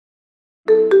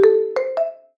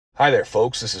Hi there,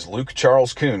 folks. This is Luke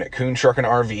Charles Kuhn at Kuhn Truck and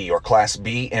RV, your Class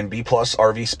B and B Plus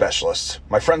RV specialists.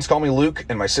 My friends call me Luke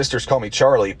and my sisters call me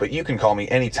Charlie, but you can call me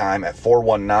anytime at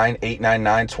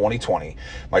 419-899-2020.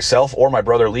 Myself or my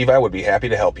brother Levi would be happy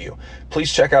to help you.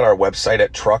 Please check out our website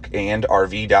at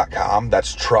truckandrv.com.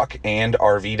 That's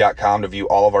truckandrv.com to view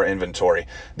all of our inventory.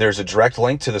 There's a direct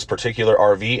link to this particular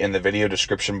RV in the video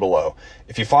description below.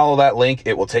 If you follow that link,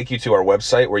 it will take you to our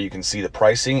website where you can see the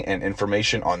pricing and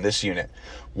information on this unit.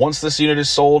 Once this unit is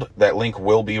sold, that link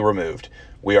will be removed.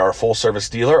 We are a full-service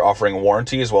dealer offering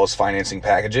warranty as well as financing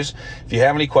packages. If you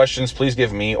have any questions, please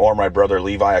give me or my brother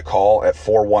Levi a call at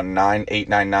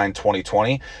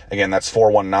 419-899-2020. Again, that's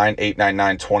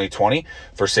 419-899-2020.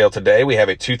 For sale today, we have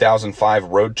a 2005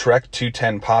 Roadtrek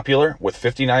 210 Popular with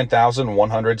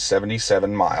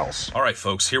 59,177 miles. All right,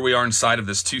 folks, here we are inside of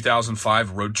this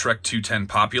 2005 Roadtrek 210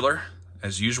 Popular.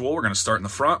 As usual, we're going to start in the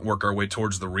front, work our way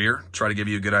towards the rear, try to give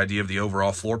you a good idea of the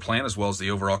overall floor plan as well as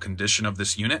the overall condition of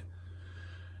this unit.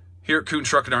 Here at Kuhn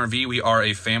Truck and RV, we are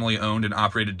a family-owned and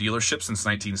operated dealership since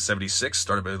 1976,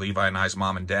 started by Levi and I's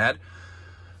mom and dad.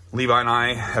 Levi and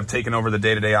I have taken over the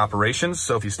day-to-day operations,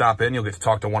 so if you stop in, you'll get to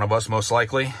talk to one of us most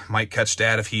likely. Might catch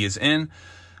Dad if he is in,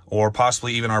 or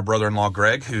possibly even our brother-in-law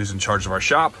Greg, who's in charge of our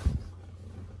shop.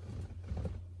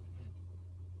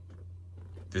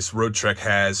 This Roadtrek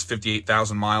has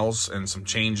 58,000 miles and some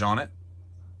change on it.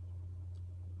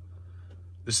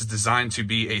 This is designed to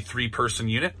be a 3-person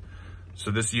unit.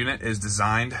 So this unit is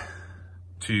designed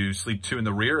to sleep 2 in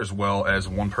the rear as well as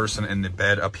 1 person in the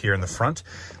bed up here in the front.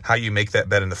 How you make that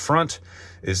bed in the front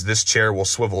is this chair will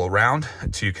swivel around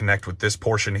to connect with this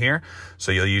portion here.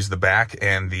 So you'll use the back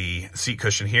and the seat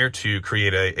cushion here to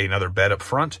create another bed up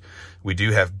front. We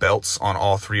do have belts on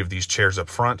all 3 of these chairs up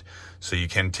front. So you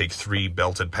can take 3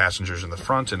 belted passengers in the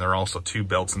front, and there are also 2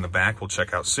 belts in the back we'll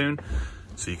check out soon.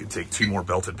 So you can take 2 more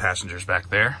belted passengers back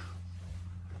there.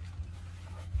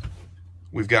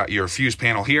 We've got your fuse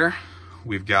panel here.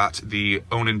 We've got the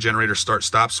Onan generator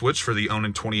start-stop switch for the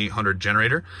Onan 2800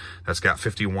 generator. That's got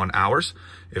 51 hours.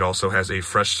 It also has a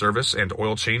fresh service and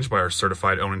oil change by our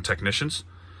certified Onan technicians.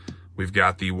 We've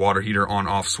got the water heater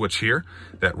on-off switch here.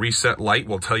 That reset light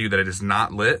will tell you that it is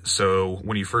not lit. So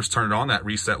when you first turn it on, that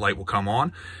reset light will come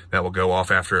on. That will go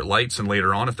off after it lights. And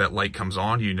later on, if that light comes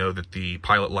on, you know that the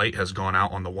pilot light has gone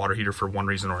out on the water heater for one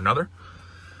reason or another.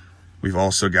 We've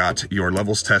also got your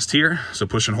levels test here. So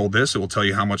push and hold this. It will tell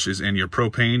you how much is in your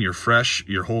propane, your fresh,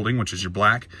 your holding, which is your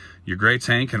black, your gray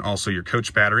tank, and also your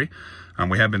coach battery.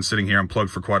 We have been sitting here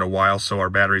unplugged for quite a while, so our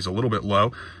battery's a little bit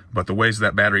low. But the ways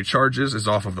that battery charges is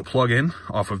off of the plug-in,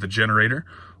 off of the generator,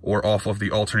 or off of the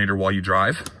alternator while you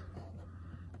drive.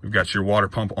 We've got your water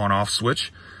pump on-off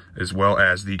switch, as well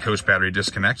as the coach battery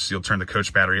disconnect. So you'll turn the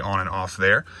coach battery on and off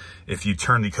there. If you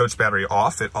turn the coach battery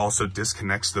off, it also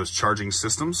disconnects those charging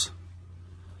systems.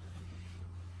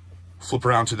 Flip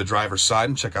around to the driver's side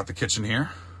and check out the kitchen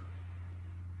here.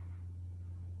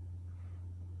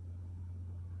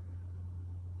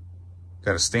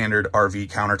 Got a standard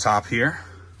RV countertop here.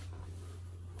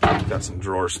 Got some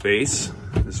drawer space,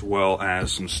 as well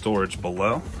as some storage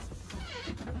below.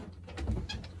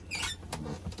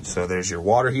 So there's your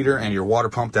water heater and your water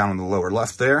pump down in the lower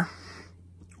left there.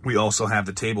 We also have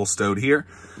the table stowed here.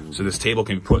 So this table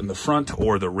can be put in the front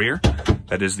or the rear.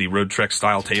 That is the Roadtrek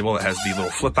style table. It has the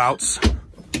little flip outs.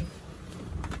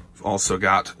 We've also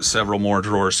got several more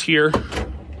drawers here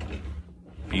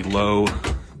below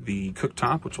the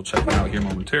cooktop, which we'll check out here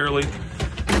momentarily.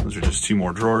 Those are just 2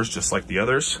 more drawers, just like the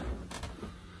others.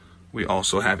 We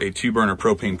also have a 2-burner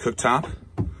propane cooktop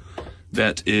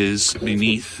that is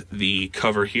beneath the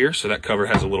cover here. So that cover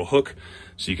has a little hook,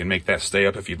 so you can make that stay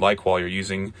up if you'd like while you're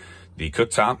using the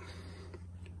cooktop.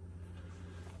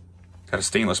 Got a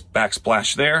stainless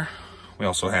backsplash there. We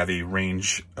also have a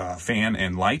range fan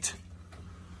and light.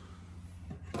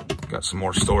 Got some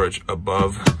more storage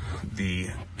above the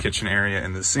kitchen area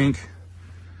and the sink.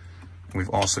 We've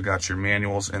also got your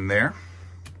manuals in there.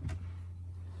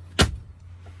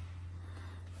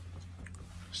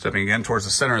 Stepping again towards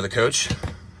the center of the coach.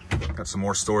 Got some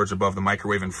more storage above the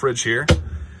microwave and fridge here.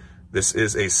 This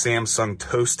is a Samsung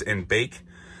Toast and Bake.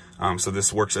 So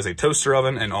this works as a toaster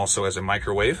oven and also as a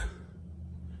microwave.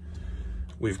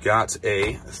 We've got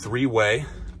a 3-way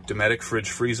Dometic fridge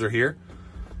freezer here.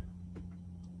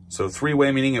 So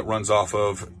 3-way meaning it runs off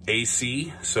of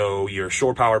AC, so your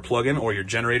shore power plug-in or your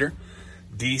generator.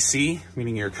 DC,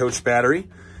 meaning your coach battery.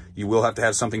 You will have to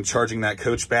have something charging that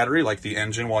coach battery, like the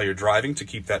engine while you're driving to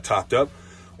keep that topped up,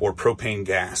 or propane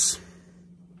gas.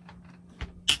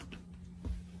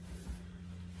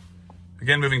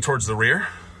 Again, moving towards the rear,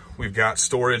 we've got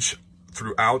storage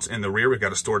throughout in the rear. We've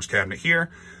got a storage cabinet here,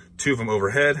 two of them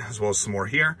overhead, as well as some more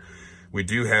here. We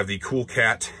do have the Cool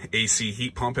Cat AC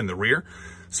heat pump in the rear.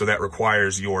 So that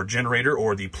requires your generator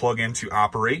or the plug-in to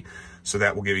operate. So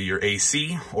that will give you your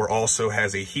AC, or also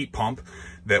has a heat pump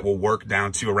that will work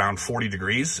down to around 40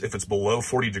 degrees. If it's below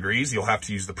 40 degrees, you'll have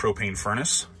to use the propane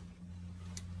furnace.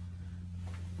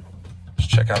 Let's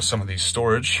check out some of these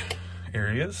storage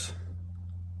areas.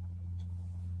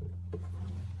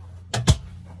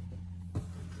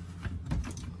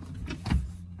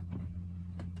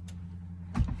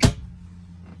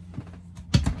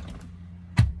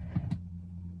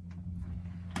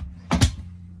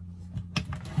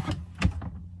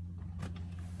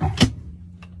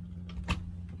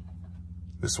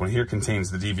 This one here contains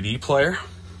the DVD player.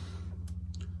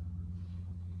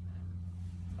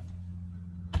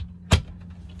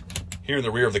 Here in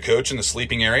the rear of the coach in the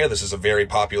sleeping area, this is a very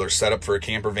popular setup for a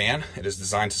camper van. It is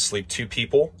designed to sleep two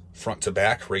people, front to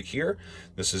back, right here.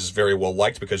 This is very well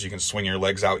liked because you can swing your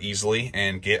legs out easily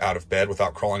and get out of bed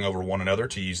without crawling over one another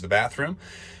to use the bathroom.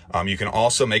 You can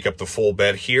also make up the full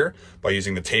bed here by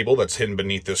using the table that's hidden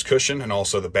beneath this cushion, and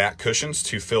also the back cushions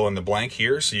to fill in the blank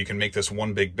here. So you can make this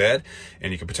one big bed,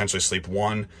 and you can potentially sleep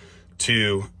 1,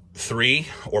 2, 3,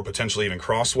 or potentially even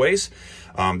crossways.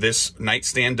 This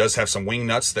nightstand does have some wing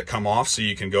nuts that come off, so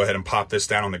you can go ahead and pop this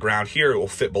down on the ground here. It will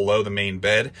fit below the main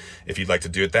bed if you'd like to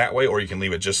do it that way, or you can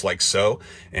leave it just like so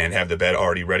and have the bed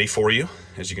already ready for you.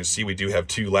 As you can see, we do have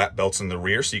 2 lap belts in the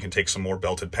rear, so you can take some more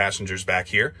belted passengers back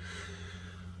here.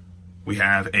 We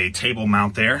have a table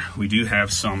mount there. We do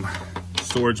have some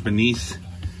storage beneath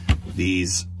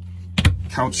these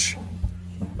couch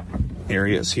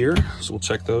areas here, so we'll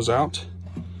check those out.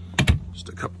 Just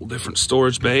a couple different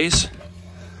storage bays.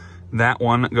 That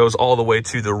one goes all the way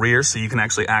to the rear, so you can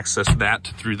actually access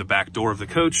that through the back door of the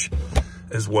coach,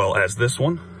 as well as this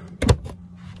one.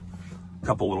 A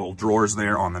couple little drawers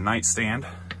there on the nightstand.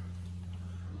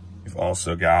 We've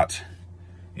also got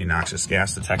a noxious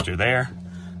gas detector there,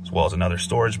 as well as another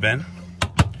storage bin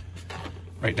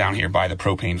right down here by the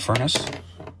propane furnace.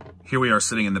 Here we are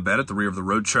sitting in the bed at the rear of the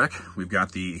Roadtrek. We've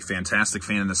got the fantastic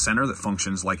fan in the center that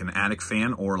functions like an attic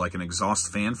fan or like an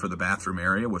exhaust fan for the bathroom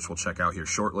area, which we'll check out here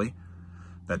shortly.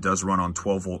 That does run on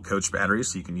 12-volt coach batteries,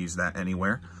 so you can use that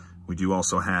anywhere. We do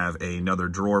also have another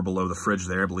drawer below the fridge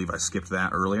there. I believe I skipped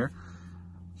that earlier.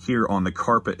 Here on the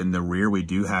carpet in the rear, we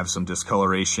do have some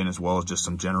discoloration as well as just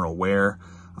some general wear.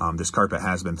 This carpet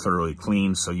has been thoroughly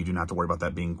cleaned, so you do not have to worry about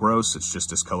that being gross. It's just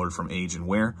discolored from age and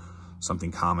wear.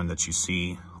 Something common that you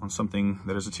see on something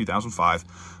that is a 2005.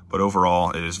 But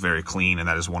overall, it is very clean, and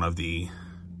that is one of the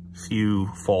few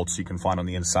faults you can find on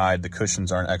the inside. The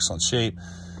cushions are in excellent shape.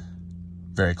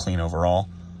 Very clean overall.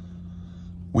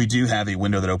 We do have a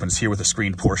window that opens here with a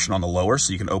screened portion on the lower,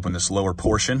 so you can open this lower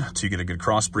portion to get a good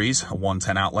cross breeze, a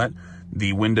 110 outlet.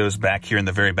 The windows back here in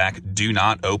the very back do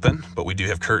not open, but we do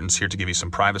have curtains here to give you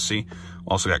some privacy.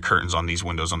 Also got curtains on these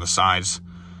windows on the sides.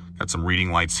 Got some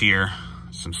reading lights here,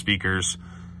 some speakers.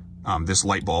 This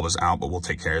light bulb is out, but we'll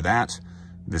take care of that.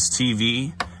 This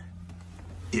TV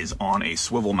is on a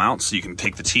swivel mount, so you can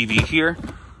take the TV here,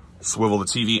 swivel the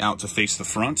TV out to face the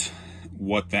front.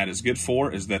 What that is good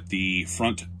for is that the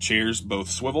front chairs both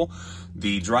swivel.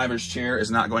 The driver's chair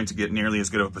is not going to get nearly as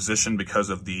good of a position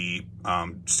because of the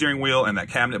steering wheel and that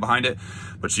cabinet behind it,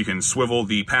 but you can swivel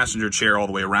the passenger chair all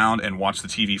the way around and watch the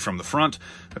TV from the front.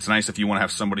 That's nice if you want to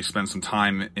have somebody spend some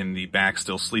time in the back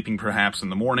still sleeping perhaps in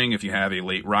the morning. If you have a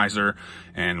late riser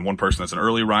and one person that's an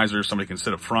early riser, somebody can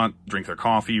sit up front, drink their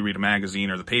coffee, read a magazine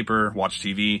or the paper, watch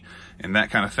TV, and that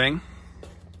kind of thing.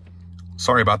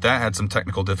 Sorry about that, had some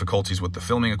technical difficulties with the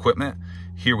filming equipment.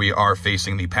 Here we are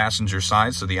facing the passenger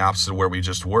side, so the opposite of where we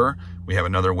just were. We have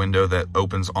another window that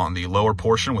opens on the lower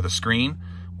portion with a screen.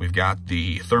 We've got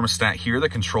the thermostat here that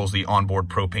controls the onboard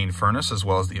propane furnace, as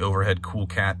well as the overhead Cool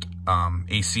Cat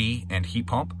AC and heat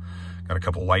pump. Got a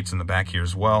couple lights in the back here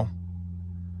as well.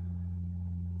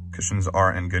 Cushions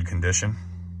are in good condition.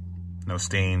 No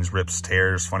stains, rips,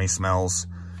 tears, funny smells,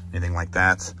 anything like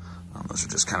that. Those are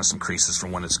just kind of some creases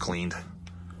from when it's cleaned.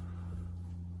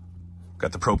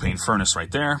 Got the propane furnace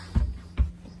right there.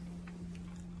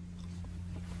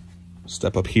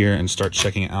 Step up here and start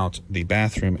checking out the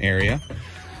bathroom area.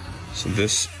 So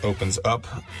this opens up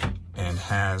and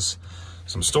has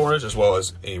some storage as well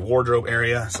as a wardrobe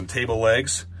area, some table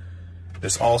legs.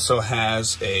 This also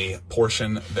has a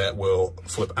portion that will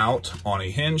flip out on a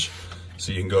hinge.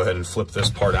 So you can go ahead and flip this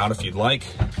part out if you'd like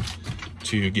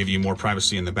to give you more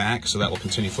privacy in the back. So that will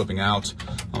continue flipping out.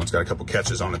 It's got a couple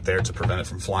catches on it there to prevent it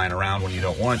from flying around when you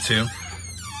don't want it to.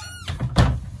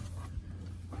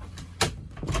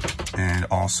 And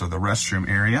also the restroom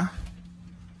area.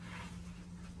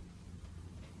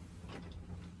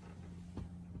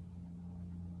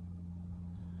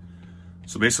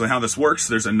 So basically how this works,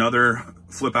 there's another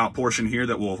flip out portion here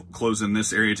that will close in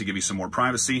this area to give you some more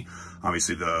privacy.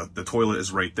 Obviously the toilet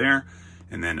is right there.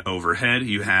 And then overhead,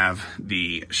 you have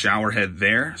the shower head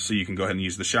there. So you can go ahead and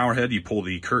use the shower head. You pull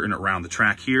the curtain around the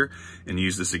track here and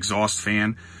use this exhaust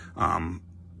fan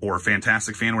or a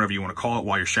fantastic fan, whatever you want to call it,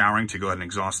 while you're showering to go ahead and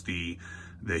exhaust the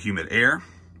humid air.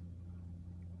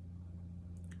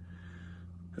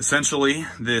 Essentially,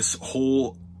 this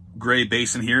whole gray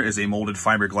basin here is a molded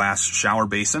fiberglass shower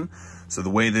basin. So the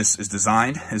way this is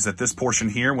designed is that this portion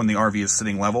here, when the RV is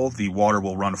sitting level, the water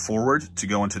will run forward to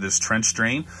go into this trench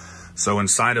drain. So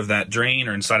inside of that drain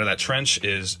or inside of that trench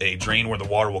is a drain where the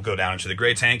water will go down into the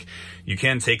gray tank. You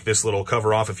can take this little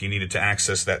cover off if you needed to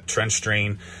access that trench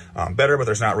drain better, but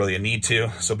there's not really a need to.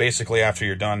 So basically after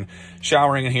you're done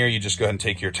showering in here, you just go ahead and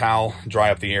take your towel,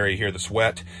 dry up the area here that's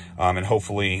wet, and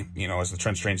hopefully, you know, as the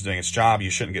trench drain's doing its job, you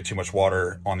shouldn't get too much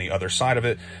water on the other side of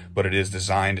it, but it is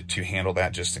designed to handle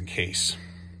that just in case.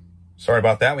 Sorry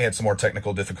about that. We had some more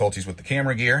technical difficulties with the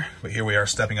camera gear, but here we are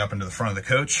stepping up into the front of the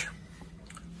coach.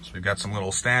 So we've got some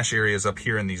little stash areas up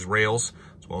here in these rails,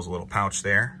 as well as a little pouch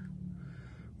there.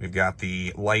 We've got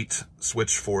the light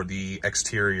switch for the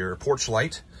exterior porch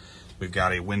light. We've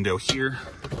got a window here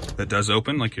that does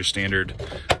open like your standard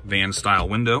van style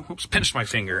window. Oops, pinched my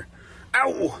finger.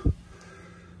 Ow!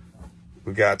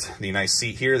 We've got the nice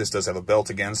seat here. This does have a belt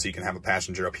again, so you can have a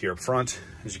passenger up here up front.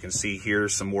 As you can see here,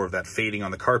 some more of that fading on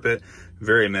the carpet.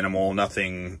 Very minimal,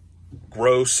 nothing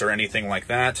gross or anything like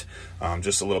that.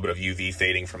 Just a little bit of UV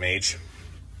fading from age.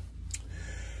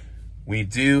 We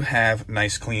do have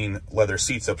nice clean leather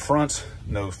seats up front.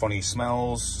 No funny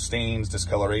smells, stains,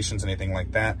 discolorations, anything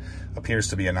like that. Appears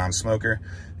to be a non-smoker.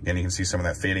 Again, you can see some of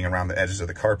that fading around the edges of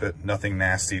the carpet. Nothing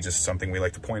nasty, just something we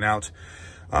like to point out.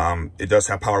 It does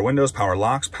have power windows, power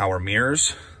locks, power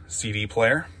mirrors, CD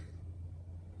player.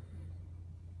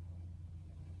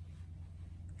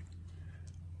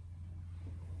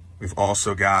 We've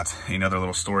also got another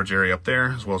little storage area up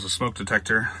there, as well as a smoke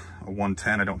detector, a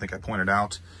 110, I don't think I pointed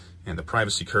out, and the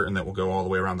privacy curtain that will go all the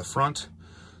way around the front.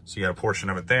 So you got a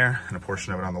portion of it there and a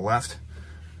portion of it on the left.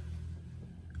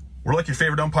 We're like your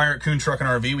favorite umpire at Kuhn Truck and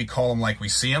RV. We call them like we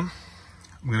see them.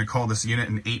 I'm gonna call this unit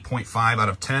an 8.5 out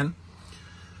of 10.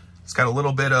 It's got a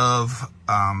little bit of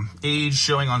age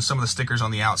showing on some of the stickers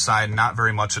on the outside, not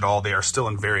very much at all. They are still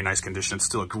in very nice condition. It's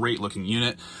still a great looking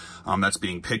unit. That's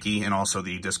being picky, and also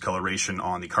the discoloration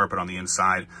on the carpet on the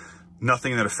inside.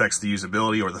 Nothing that affects the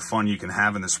usability or the fun you can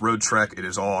have in this Roadtrek. It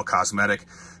is all cosmetic.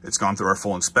 It's gone through our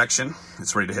full inspection.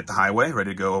 It's ready to hit the highway,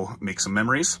 ready to go make some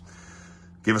memories.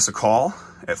 Give us a call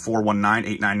at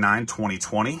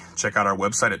 419-899-2020. Check out our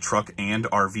website at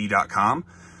truckandrv.com.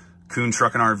 Kuhn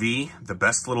Truck and RV, the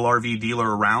best little RV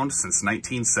dealer around since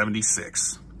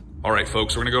 1976. All right,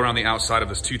 folks, we're gonna go around the outside of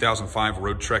this 2005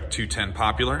 Roadtrek 210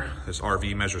 Popular. This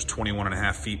RV measures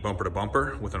 21.5 feet bumper to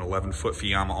bumper with an 11-foot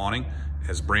Fiamma awning. It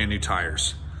has brand new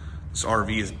tires. This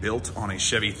RV is built on a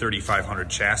Chevy 3500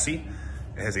 chassis.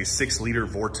 It has a 6-liter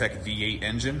Vortec V8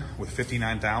 engine with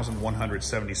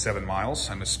 59,177 miles.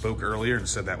 I misspoke earlier and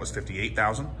said that was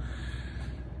 58,000.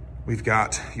 We've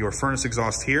got your furnace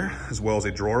exhaust here, as well as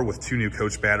a drawer with 2 new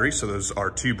coach batteries. So those are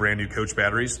 2 brand new coach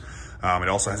batteries. It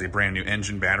also has a brand new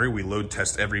engine battery. We load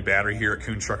test every battery here at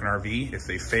Kuhn Truck and RV. If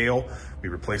they fail, we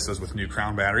replace those with new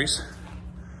Crown batteries.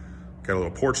 Got a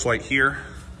little porch light here.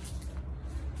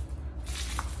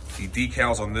 The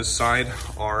decals on this side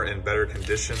are in better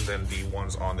condition than the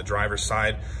ones on the driver's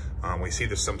side. We see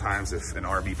this sometimes if an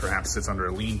RV perhaps sits under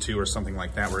a lean-to or something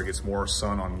like that, where it gets more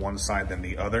sun on one side than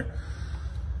the other.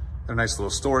 A nice little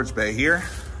storage bay here.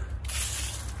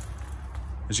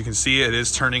 As you can see, it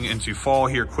is turning into fall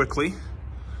here quickly.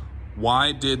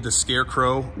 Why did the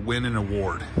Scarecrow win an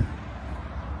award?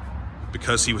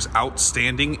 Because he was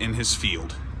outstanding in his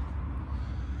field.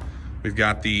 We've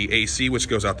got the AC, which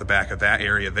goes out the back of that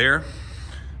area there.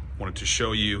 Wanted to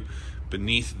show you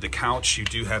beneath the couch, you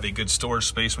do have a good storage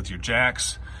space with your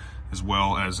jacks, as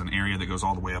well as an area that goes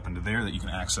all the way up into there that you can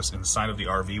access inside of the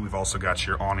RV. We've also got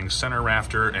your awning center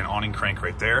rafter and awning crank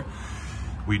right there.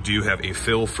 We do have a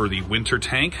fill for the winter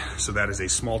tank. So that is a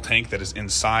small tank that is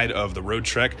inside of the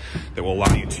Roadtrek that will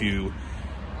allow you to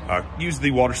use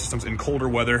the water systems in colder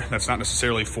weather. That's not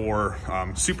necessarily for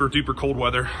super duper cold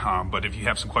weather, but if you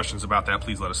have some questions about that,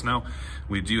 please let us know.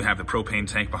 We do have the propane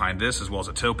tank behind this, as well as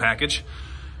a tow package.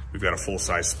 We've got a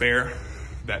full-size spare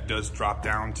that does drop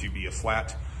down to be a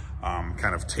flat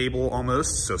kind of table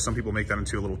almost. So some people make that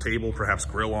into a little table, perhaps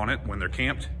grill on it when they're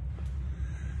camped.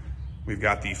 We've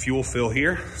got the fuel fill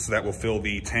here, so that will fill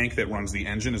the tank that runs the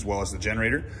engine as well as the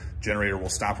generator. Generator will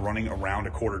stop running around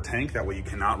a quarter tank. That way you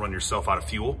cannot run yourself out of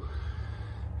fuel.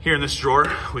 Here in this drawer,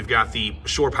 we've got the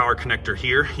shore power connector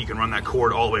here. You can run that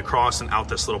cord all the way across and out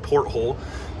this little porthole.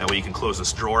 That way you can close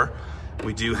this drawer.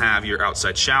 We do have your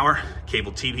outside shower,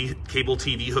 cable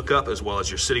TV hookup, as well as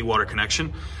your city water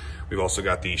connection. We've also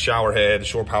got the shower head,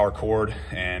 shore power cord,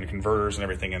 and converters and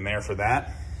everything in there for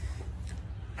that.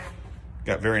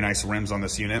 Got very nice rims on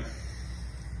this unit.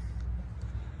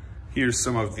 Here's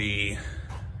some of the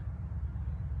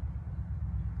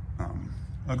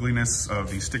ugliness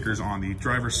of the stickers on the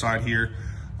driver's side here.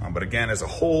 But again, as a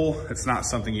whole, it's not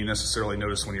something you necessarily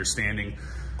notice when you're standing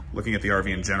looking at the RV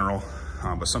in general,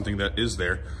 but something that is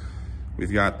there.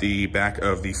 We've got the back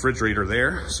of the refrigerator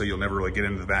there, so you'll never really get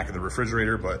into the back of the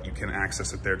refrigerator, but you can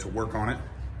access it there to work on it.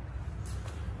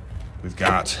 We've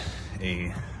got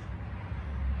a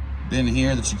bin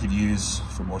here that you could use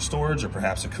for more storage or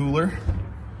perhaps a cooler.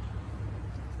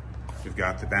 We've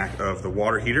got the back of the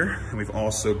water heater, and we've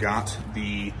also got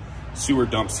the sewer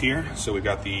dumps here. So we've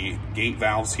got the gate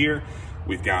valves here.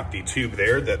 We've got the tube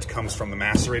there that comes from the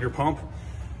macerator pump.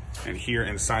 And here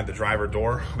inside the driver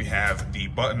door, we have the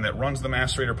button that runs the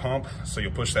macerator pump. So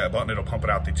you'll push that button, it'll pump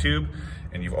it out the tube.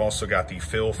 And you've also got the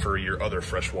fill for your other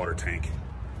freshwater tank.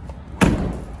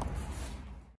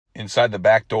 Inside the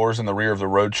back doors in the rear of the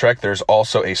Roadtrek, there's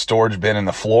also a storage bin in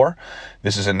the floor.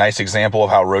 This is a nice example of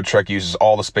how Roadtrek uses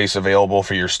all the space available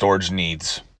for your storage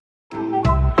needs.